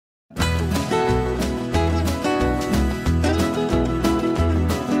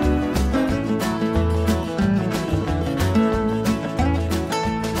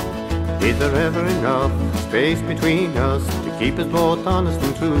there ever enough space between us to keep us both honest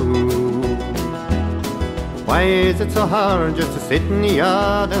and true? Why is it so hard just to sit in the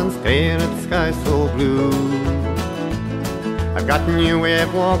yard and stare at the sky so blue? I've got a new way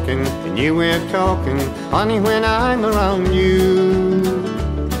of walking, a new way of talking, honey, when I'm around you.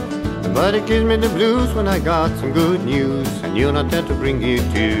 But it gives me the blues when I got some good news, and you're not there to bring it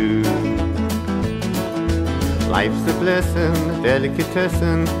to. Life's a blessing, a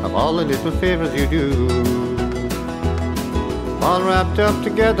delicatessen of all the little favors you do. All wrapped up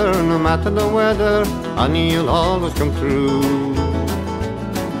together, no matter the weather, honey, you'll always come through.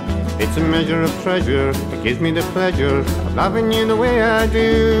 It's a measure of treasure that gives me the pleasure of loving you the way I do.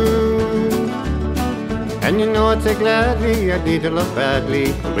 And you know I'd say gladly, I'd need to love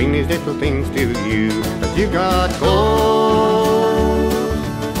badly, I'll bring these little things to you. 'Cause you got gold,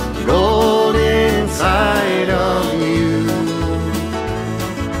 gold inside of you.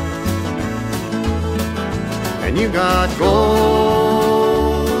 And you got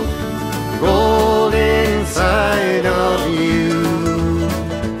gold, gold inside of you.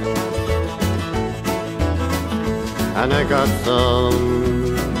 And I got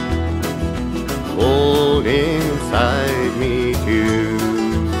some gold inside me too.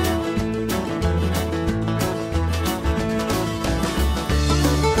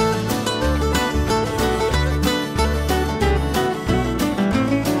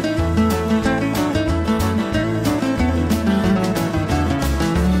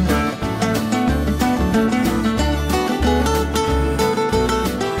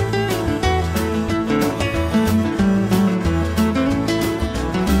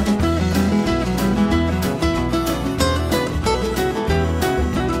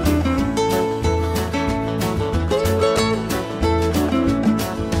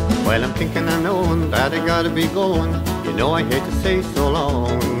 Well, I'm thinking I know that I gotta be going. You know I hate to say so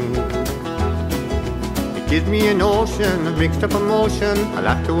long. It gives me an ocean of mixed up emotion. I'll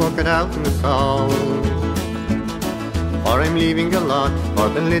have to work it out in the song. Or I'm leaving a lot for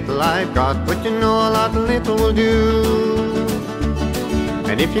the little I've got, but you know a lot of little will do.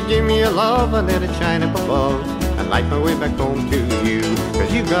 And if you give me a love, I'll let it shine up above and light my way back home to you.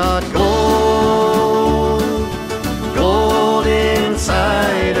 'Cause you got gold, gold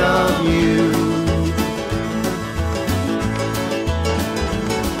inside of you.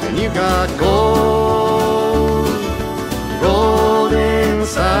 And you got gold, gold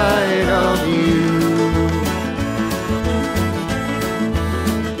inside of you.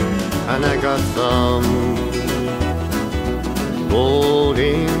 And I got some gold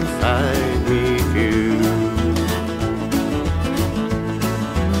inside me too.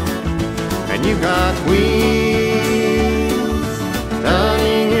 And you got wheels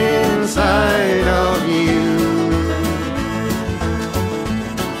turning inside of you.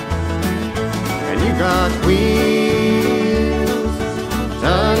 And you got wheels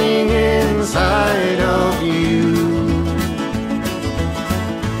turning inside of you.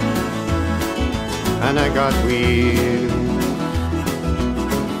 And I got wheels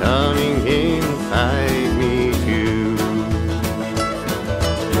turning